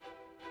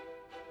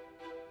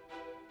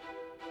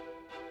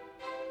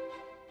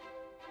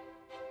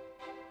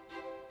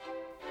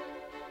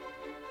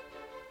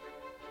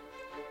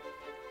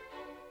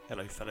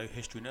Hello fellow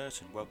history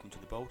nerds and welcome to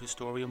the Bold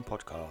Historian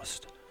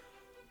podcast.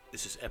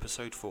 This is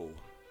episode 4,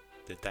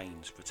 The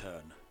Danes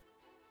Return.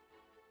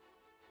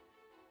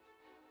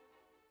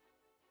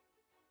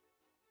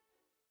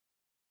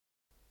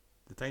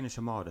 The Danish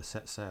Armada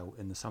set sail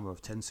in the summer of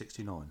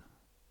 1069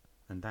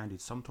 and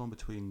landed sometime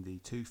between the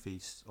two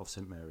feasts of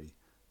St. Mary,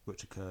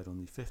 which occurred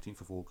on the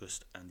 15th of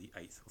August and the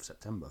 8th of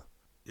September.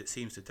 It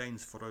seems the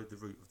Danes followed the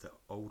route of their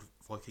old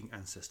Viking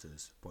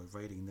ancestors by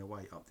raiding their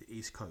way up the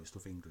east coast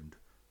of England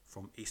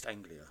from East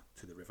Anglia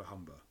to the River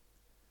Humber.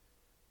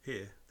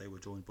 Here they were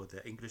joined by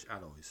their English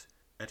allies,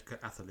 Edgar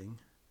Atheling,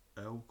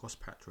 Earl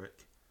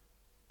Gospatrick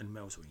and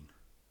Melswine.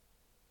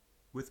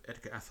 With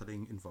Edgar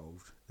Atheling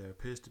involved, there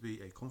appears to be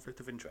a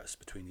conflict of interest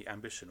between the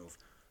ambition of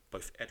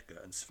both Edgar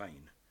and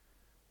Swein,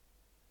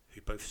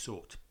 who both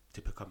sought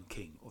to become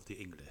king of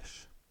the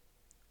English.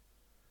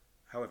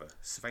 However,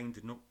 Swein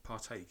did not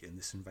partake in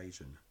this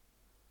invasion.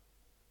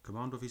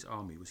 Command of his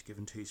army was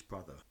given to his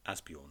brother,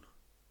 Asbjorn.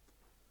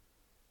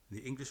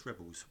 The English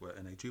rebels were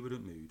in a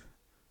jubilant mood,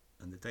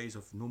 and the days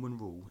of Norman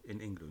rule in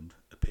England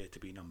appeared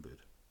to be numbered.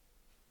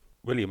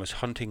 William was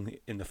hunting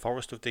in the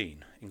Forest of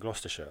Dean in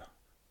Gloucestershire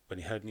when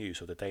he heard news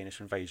of the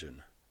Danish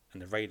invasion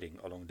and the raiding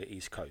along the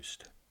east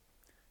coast.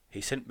 He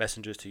sent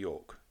messengers to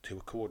York to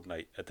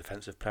coordinate a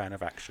defensive plan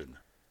of action.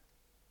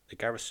 The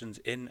garrisons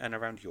in and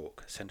around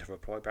York sent a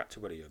reply back to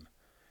William,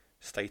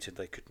 stating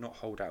they could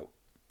hold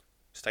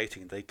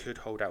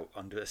out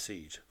under a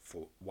siege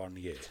for 1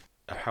 year.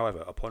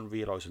 However, upon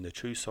realising the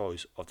true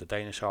size of the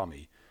Danish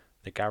army,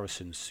 the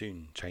garrisons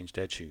soon changed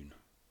their tune.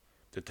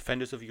 The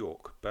defenders of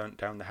York burnt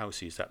down the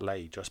houses that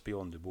lay just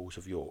beyond the walls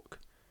of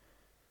York.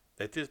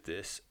 They did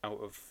this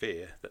out of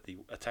fear that the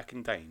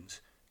attacking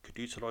Danes could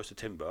utilise the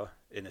timber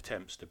in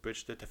attempts to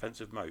bridge the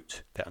defensive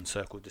moat that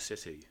encircled the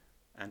city,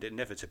 and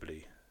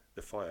inevitably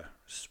the fire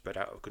spread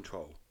out of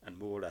control and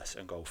more or less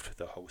engulfed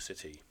the whole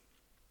city.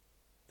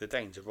 The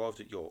Danes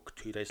arrived at York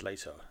 2 days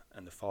later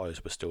and the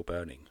fires were still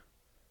burning.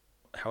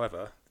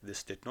 However,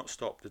 this did not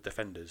stop the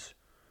defenders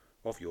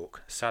of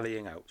York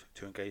sallying out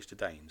to engage the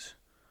Danes.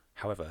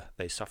 However,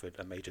 they suffered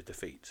a major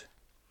defeat.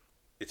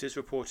 It is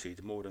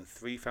reported more than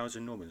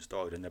 3,000 Normans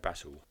died in the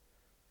battle,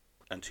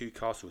 and 2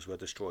 castles were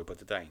destroyed by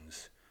the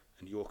Danes,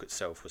 and York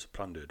itself was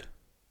plundered.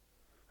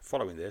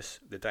 Following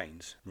this, the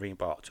Danes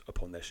re-embarked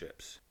upon their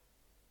ships.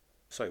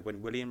 So,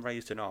 when William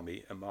raised an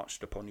army and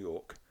marched upon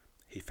York,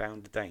 he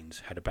found the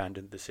Danes had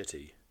abandoned the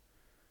city,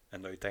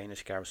 and no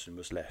Danish garrison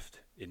was left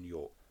in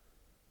York.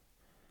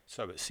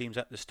 So it seems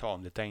at this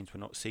time the Danes were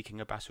not seeking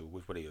a battle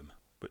with William,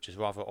 which is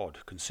rather odd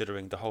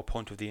considering the whole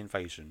point of the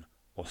invasion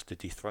was to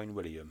dethrone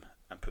William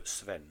and put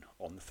Swein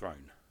on the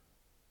throne.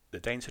 The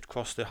Danes had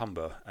crossed the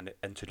Humber and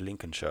entered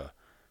Lincolnshire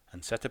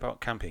and set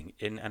about camping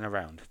in and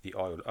around the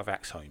Isle of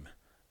Axholme,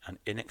 an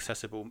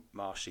inaccessible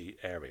marshy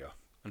area.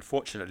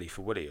 Unfortunately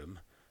for William,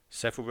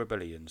 several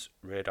rebellions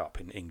reared up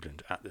in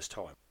England at this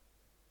time.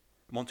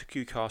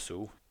 Montague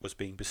Castle was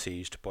being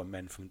besieged by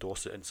men from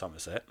Dorset and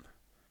Somerset,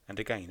 and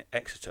again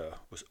Exeter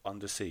was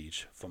under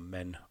siege from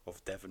men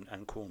of Devon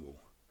and Cornwall.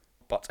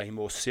 But a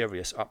more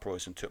serious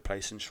uprising took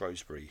place in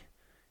Shrewsbury,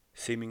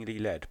 seemingly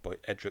led by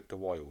Edric the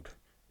Wild,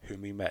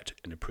 whom we met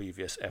in a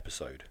previous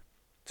episode.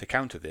 To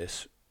counter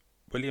this,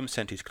 William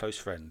sent his close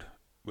friend,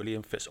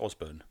 William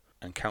Fitzosborne,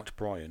 and Count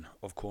Brian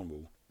of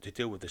Cornwall to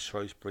deal with the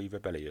Shrewsbury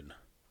rebellion.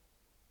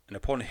 And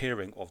upon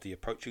hearing of the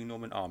approaching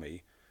Norman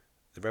army,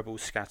 the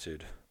rebels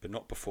scattered, but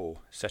not before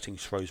setting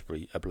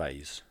Shrewsbury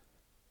ablaze.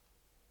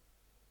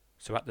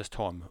 So at this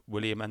time,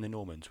 William and the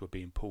Normans were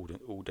being pulled in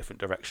all different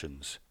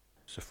directions.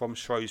 So from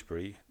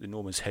Shrewsbury, the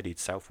Normans headed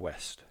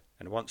southwest,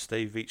 and once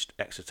they reached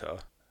Exeter,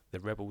 the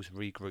rebels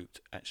regrouped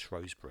at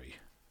Shrewsbury.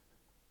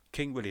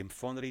 King William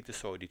finally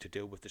decided to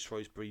deal with the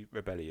Shrewsbury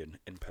rebellion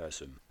in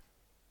person.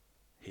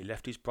 He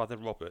left his brother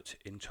Robert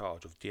in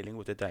charge of dealing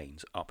with the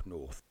Danes up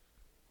north,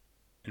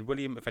 and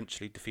William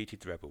eventually defeated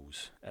the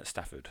rebels at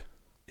Stafford.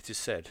 It is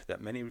said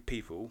that many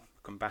people,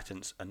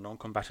 combatants and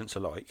non-combatants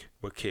alike,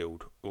 were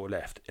killed or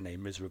left in a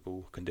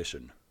miserable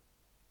condition.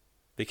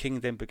 The king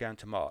then began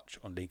to march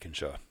on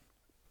Lincolnshire,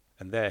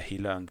 and there he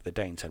learned the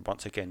Danes had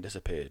once again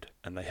disappeared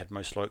and they had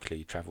most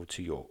likely travelled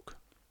to York.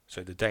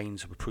 So the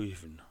Danes were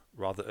proven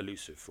rather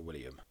elusive for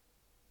William.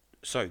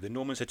 So the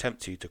Normans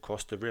attempted to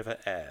cross the River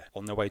Aire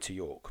on their way to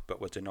York,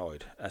 but were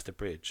denied as the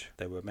bridge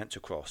they were meant to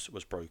cross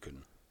was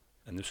broken,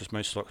 and this was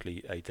most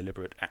likely a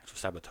deliberate act of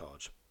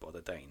sabotage by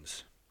the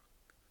Danes.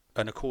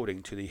 And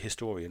according to the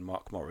historian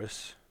Mark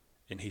Morris,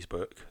 in his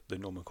book The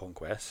Norman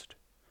Conquest,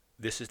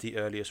 this is the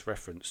earliest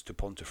reference to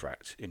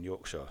Pontefract in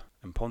Yorkshire,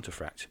 and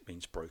Pontefract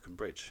means broken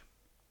bridge.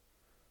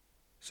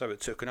 So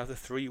it took another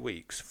 3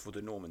 weeks for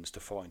the Normans to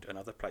find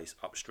another place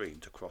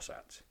upstream to cross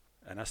at,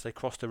 and as they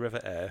crossed the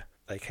River Aire,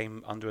 they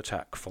came under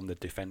attack from the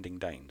defending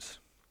Danes.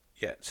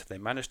 Yet they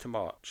managed to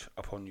march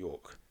upon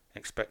York,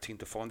 expecting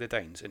to find the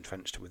Danes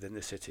entrenched within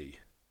the city.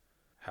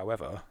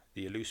 However,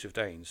 the elusive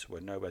Danes were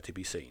nowhere to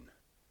be seen.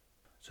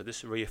 So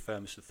this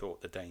reaffirms the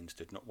thought the Danes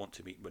did not want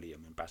to meet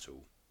William in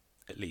battle,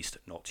 at least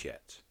not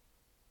yet.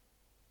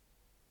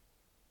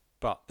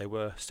 But they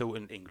were still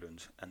in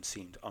England and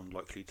seemed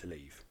unlikely to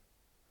leave.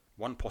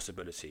 One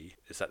possibility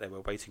is that they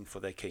were waiting for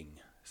their king,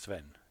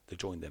 Swein, to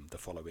join them the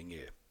following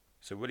year.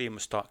 So William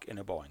was stuck in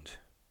a bind.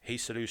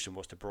 His solution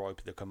was to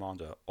bribe the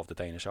commander of the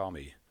Danish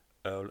army,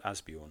 Earl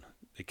Asbjorn,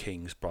 the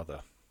king's brother,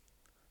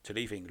 to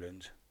leave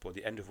England by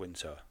the end of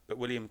winter, but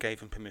William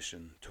gave him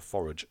permission to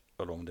forage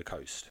along the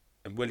coast.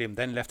 And William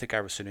then left a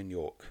garrison in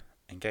York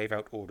and gave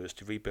out orders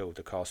to rebuild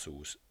the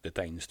castles the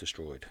Danes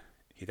destroyed.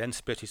 He then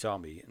split his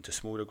army into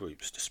smaller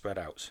groups to spread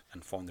out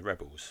and find the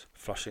rebels,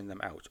 flushing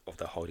them out of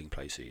their hiding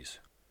places.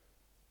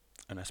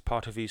 And as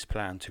part of his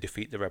plan to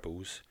defeat the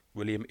rebels,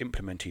 William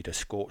implemented a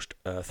scorched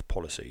earth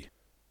policy.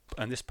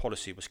 And this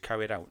policy was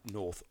carried out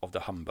north of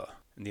the Humber.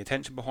 And the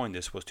intention behind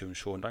this was to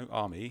ensure no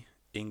army,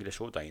 English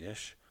or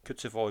Danish, could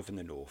survive in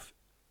the north.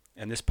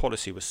 And this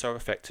policy was so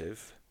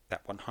effective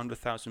that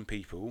 100,000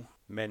 people,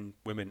 men,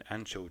 women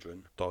and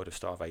children, died of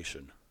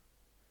starvation.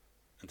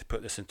 And to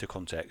put this into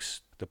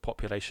context, the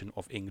population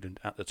of England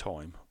at the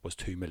time was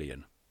 2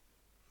 million.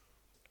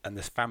 And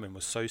this famine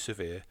was so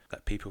severe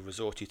that people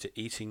resorted to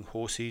eating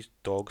horses,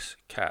 dogs,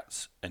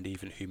 cats and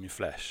even human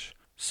flesh.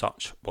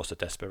 Such was the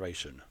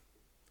desperation.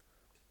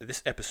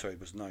 This episode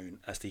was known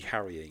as the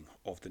Harrying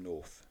of the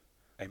North,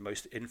 a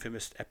most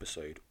infamous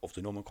episode of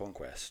the Norman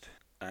Conquest,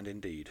 and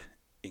indeed,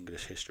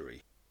 English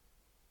history.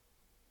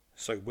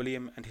 So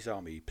William and his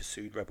army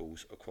pursued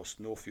rebels across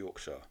North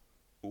Yorkshire,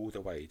 all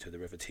the way to the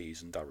River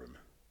Tees and Durham.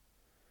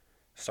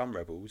 Some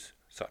rebels,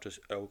 such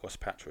as Earl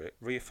Gospatrick,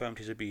 reaffirmed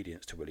his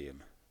obedience to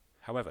William.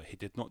 However, he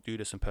did not do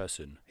this in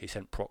person, he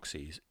sent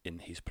proxies in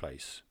his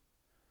place.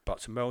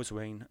 But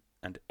Maelswain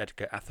and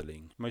Edgar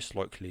Atheling most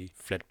likely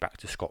fled back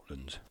to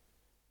Scotland.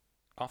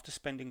 After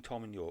spending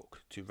time in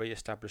York to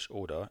re-establish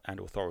order and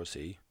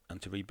authority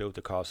and to rebuild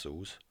the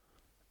castles,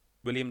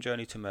 William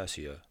journeyed to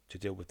Mercia to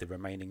deal with the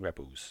remaining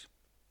rebels.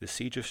 The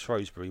siege of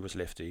Shrewsbury was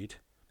lifted,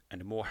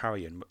 and more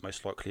harrying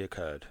most likely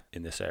occurred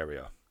in this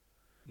area.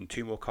 And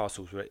 2 more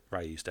castles were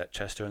razed at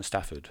Chester and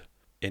Stafford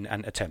in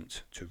an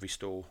attempt to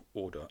restore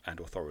order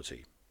and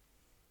authority.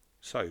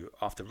 So,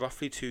 after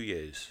roughly 2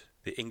 years,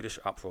 the English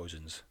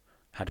uprisings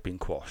had been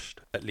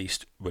quashed, at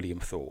least William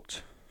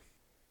thought.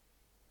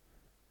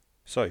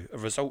 So, a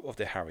result of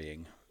the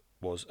harrying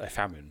was a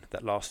famine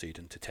that lasted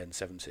into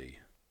 1070,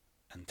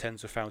 and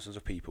tens of thousands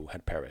of people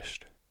had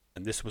perished,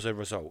 and this was a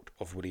result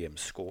of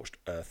William's scorched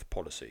earth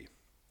policy.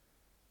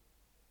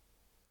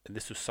 And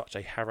this was such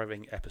a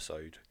harrowing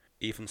episode,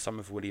 even some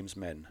of William's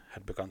men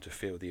had begun to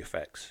feel the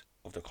effects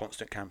of the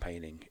constant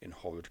campaigning in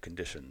horrid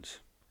conditions.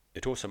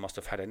 It also must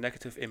have had a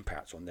negative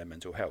impact on their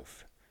mental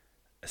health,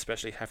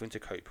 especially having to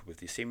cope with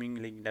the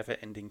seemingly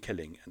never-ending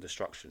killing and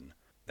destruction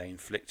they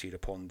inflicted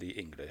upon the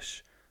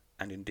English,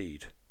 and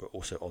indeed were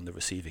also on the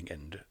receiving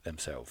end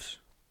themselves.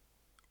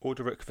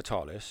 Orderic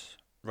Vitalis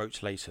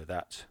wrote later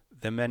that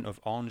the men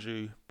of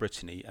Anjou,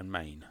 Brittany and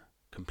Maine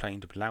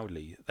complained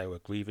loudly they were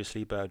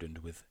grievously burdened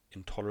with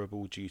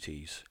intolerable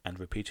duties and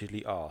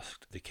repeatedly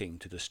asked the king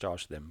to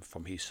discharge them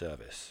from his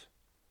service.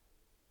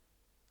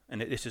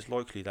 And it is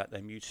likely that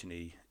their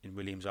mutiny in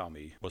William's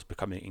army was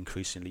becoming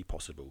increasingly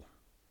possible.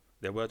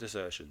 There were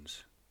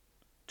desertions,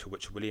 to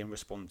which William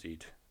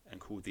responded and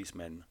called these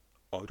men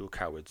idle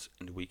cowards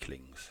and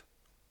weaklings.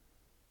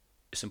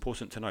 It's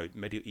important to note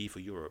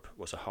medieval Europe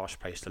was a harsh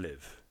place to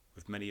live,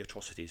 with many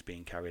atrocities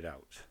being carried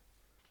out.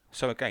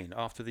 So again,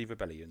 after the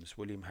rebellions,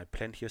 William had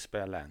plenty of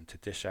spare land to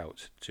dish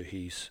out to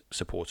his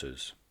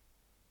supporters,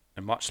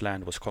 and much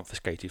land was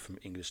confiscated from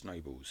English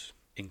nobles,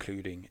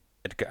 including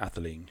Edgar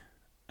Atheling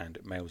and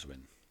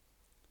Maelswain.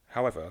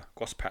 However,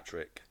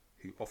 Gospatrick,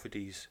 who offered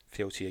his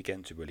fealty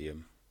again to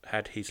William,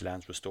 had his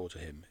lands restored to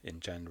him in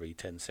January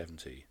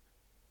 1070.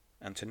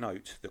 And to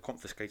note, the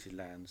confiscated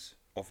lands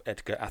of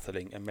Edgar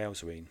Atheling and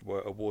Maelswain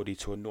were awarded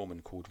to a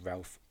Norman called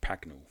Ralph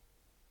Pagnell.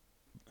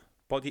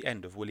 By the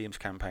end of William's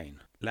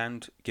campaign,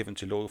 land given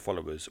to loyal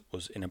followers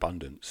was in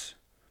abundance.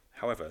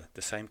 However,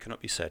 the same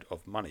cannot be said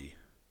of money.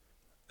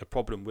 The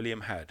problem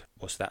William had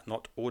was that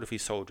not all of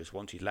his soldiers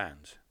wanted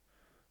land,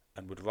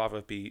 and would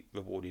rather be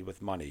rewarded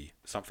with money,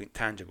 something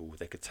tangible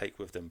they could take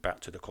with them back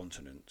to the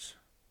continent.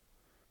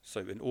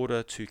 So in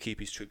order to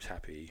keep his troops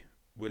happy,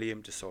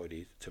 William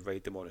decided to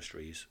raid the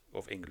monasteries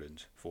of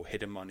England for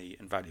hidden money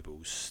and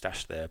valuables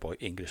stashed there by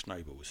English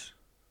nobles.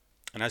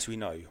 And as we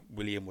know,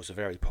 William was a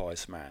very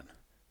pious man,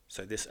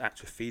 so this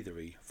act of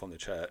thievery from the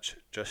church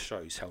just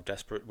shows how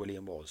desperate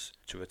William was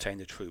to retain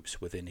the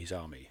troops within his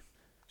army.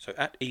 So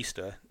at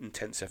Easter in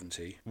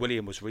 1070,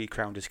 William was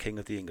recrowned as King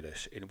of the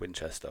English in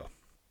Winchester,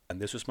 and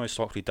this was most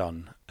likely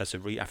done as a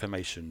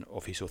reaffirmation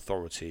of his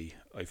authority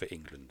over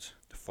England,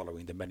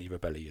 following the many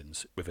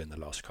rebellions within the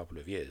last couple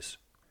of years.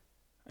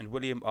 And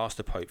William asked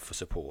the Pope for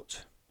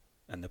support,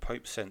 and the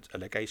Pope sent a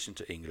legation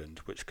to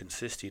England which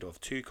consisted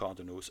of 2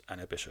 cardinals and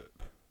a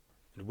bishop.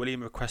 And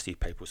William requested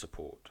papal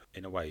support,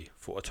 in a way,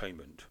 for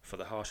atonement for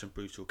the harsh and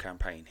brutal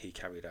campaign he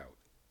carried out.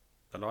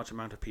 A large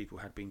amount of people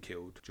had been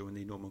killed during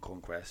the Norman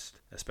Conquest,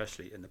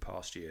 especially in the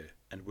past year,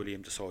 and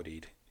William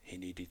decided he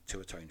needed to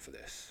atone for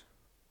this.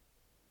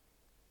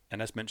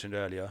 And as mentioned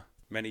earlier,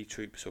 many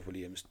troops of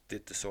William's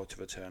did decide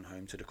to return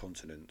home to the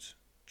continent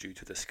due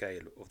to the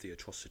scale of the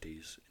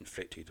atrocities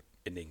inflicted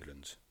in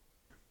England.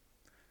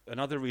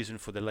 Another reason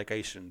for the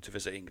legation to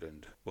visit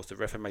England was the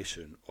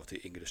reformation of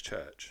the English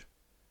Church,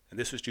 and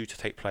this was due to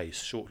take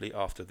place shortly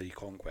after the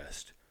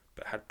conquest,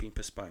 but had been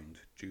postponed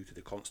due to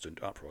the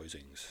constant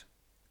uprisings.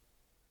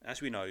 As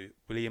we know,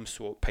 William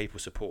sought papal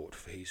support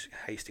for his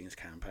Hastings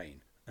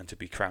campaign and to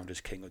be crowned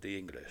as King of the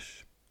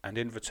English, and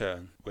in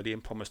return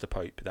William promised the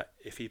Pope that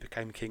if he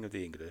became King of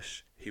the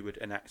English, he would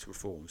enact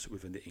reforms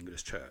within the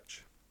English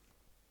Church.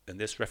 And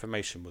this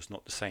reformation was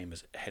not the same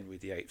as Henry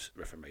VIII's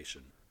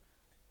reformation.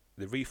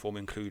 The reform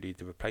included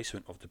the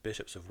replacement of the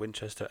bishops of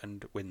Winchester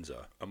and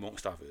Windsor,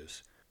 amongst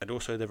others, and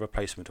also the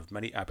replacement of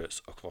many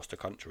abbots across the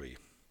country.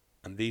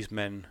 And these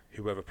men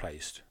who were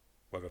replaced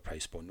by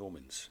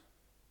Normans.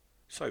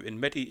 So in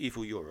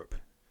medieval Europe,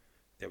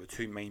 there were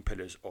two main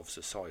pillars of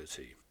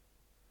society.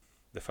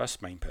 The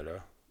first main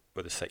pillar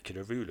were the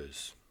secular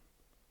rulers,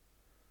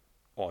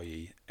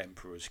 i.e.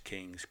 emperors,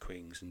 kings,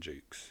 queens and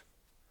dukes.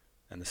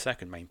 And the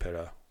second main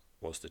pillar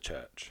was the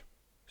church.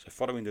 So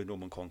following the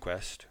Norman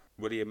conquest,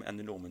 William and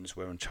the Normans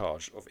were in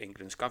charge of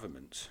England's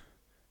government,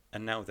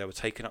 and now they were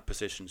taking up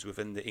positions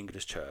within the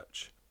English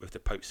Church with the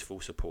Pope's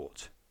full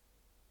support.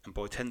 And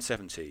by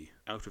 1070,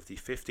 out of the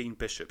 15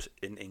 bishops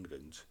in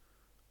England,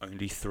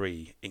 only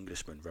 3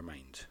 Englishmen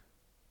remained.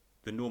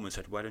 The Normans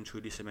had well and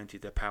truly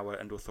cemented their power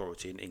and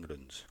authority in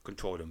England,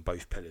 controlling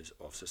both pillars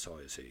of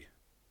society.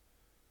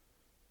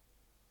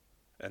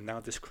 And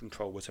now this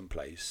control was in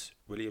place,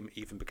 William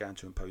even began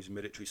to impose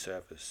military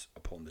service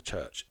upon the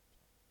church.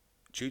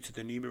 Due to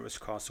the numerous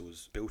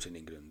castles built in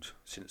England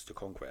since the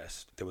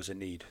conquest, there was a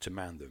need to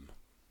man them.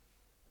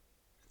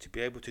 To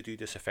be able to do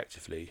this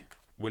effectively,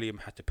 William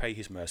had to pay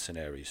his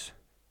mercenaries,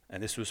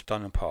 and this was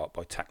done in part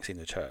by taxing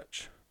the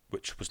church,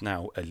 which was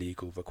now a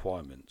legal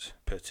requirement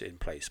put in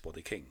place by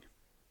the king.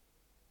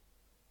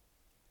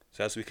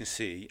 So as we can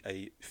see,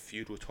 a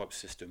feudal type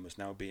system was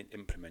now being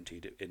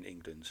implemented in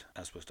England,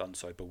 as was done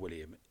so by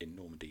William in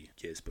Normandy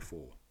years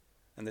before.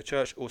 And the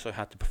church also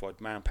had to provide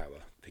manpower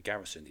to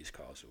garrison these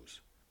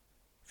castles.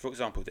 For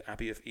example, the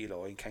Abbey of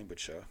Ely in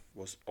Cambridgeshire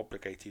was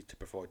obligated to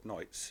provide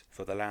knights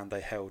for the land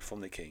they held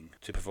from the king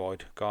to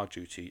provide guard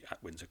duty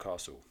at Windsor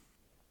Castle.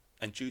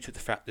 And due to the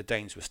fact the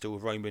Danes were still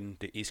roaming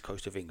the east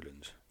coast of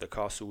England, the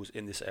castles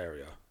in this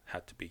area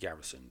had to be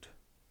garrisoned.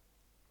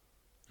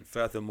 And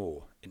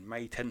furthermore, in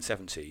May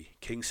 1070,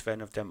 King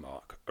Swein of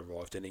Denmark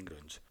arrived in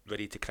England,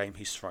 ready to claim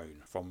his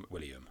throne from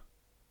William.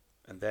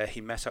 And there he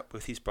met up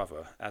with his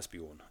brother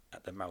Asbjorn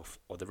at the mouth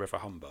of the river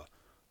Humber,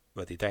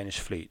 where the Danish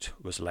fleet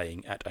was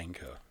laying at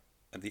anchor.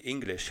 And the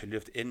English who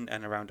lived in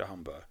and around the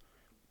Humber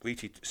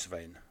greeted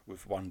Swein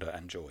with wonder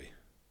and joy.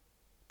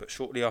 But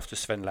shortly after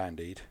Swein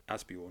landed,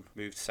 Asbjorn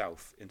moved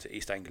south into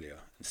East Anglia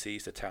and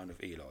seized the town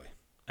of Ely.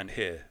 And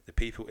here, the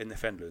people in the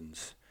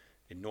Fenlands,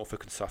 in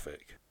Norfolk and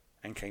Suffolk,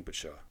 and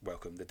Cambridgeshire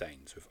welcomed the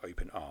Danes with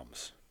open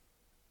arms.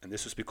 And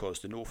this was because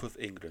the north of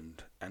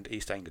England and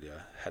East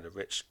Anglia had a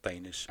rich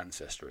Danish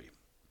ancestry.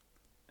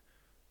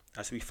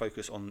 As we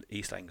focus on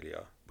East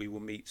Anglia, we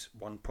will meet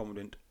one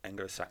prominent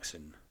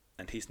Anglo-Saxon,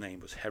 and his name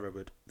was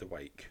Hereward the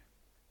Wake.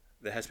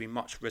 There has been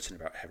much written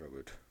about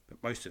Hereward,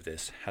 but most of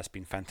this has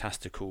been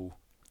fantastical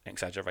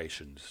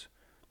exaggerations,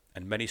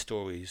 and many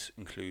stories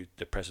include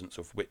the presence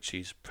of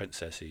witches,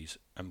 princesses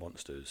and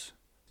monsters.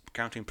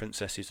 Counting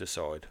princesses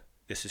aside,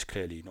 this is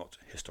clearly not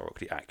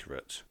historically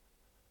accurate.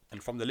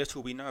 And from the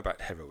little we know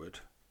about Hereward,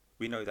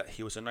 we know that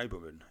he was a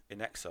nobleman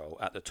in exile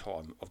at the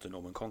time of the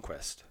Norman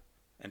conquest,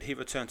 and he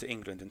returned to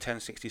England in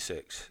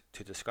 1066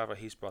 to discover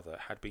his brother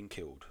had been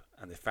killed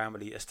and the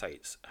family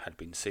estates had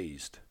been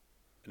seized.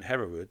 And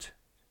Hereward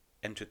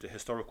entered the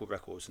historical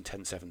records in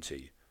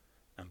 1070,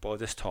 and by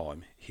this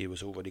time he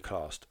was already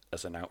classed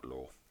as an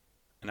outlaw.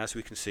 And as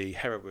we can see,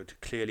 Hereward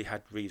clearly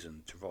had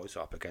reason to rise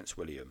up against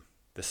William,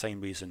 the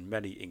same reason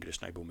many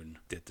English noblemen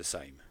did the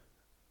same: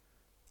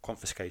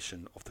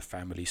 confiscation of the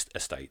family's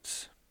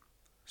estates.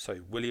 So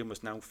William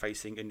was now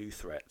facing a new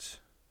threat.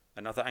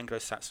 Another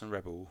Anglo-Saxon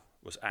rebel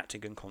was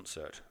acting in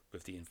concert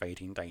with the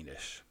invading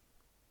Danish.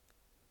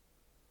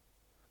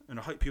 And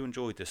I hope you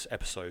enjoyed this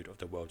episode of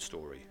The World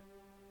Story.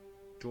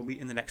 Join me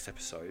in the next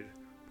episode.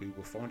 We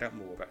will find out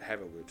more about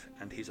Hereward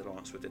and his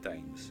alliance with the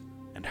Danes,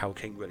 and how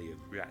King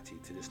William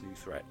reacted to this new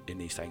threat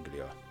in East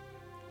Anglia.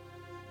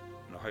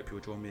 And I hope you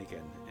will join me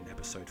again in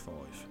episode 5.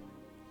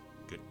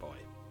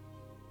 Goodbye.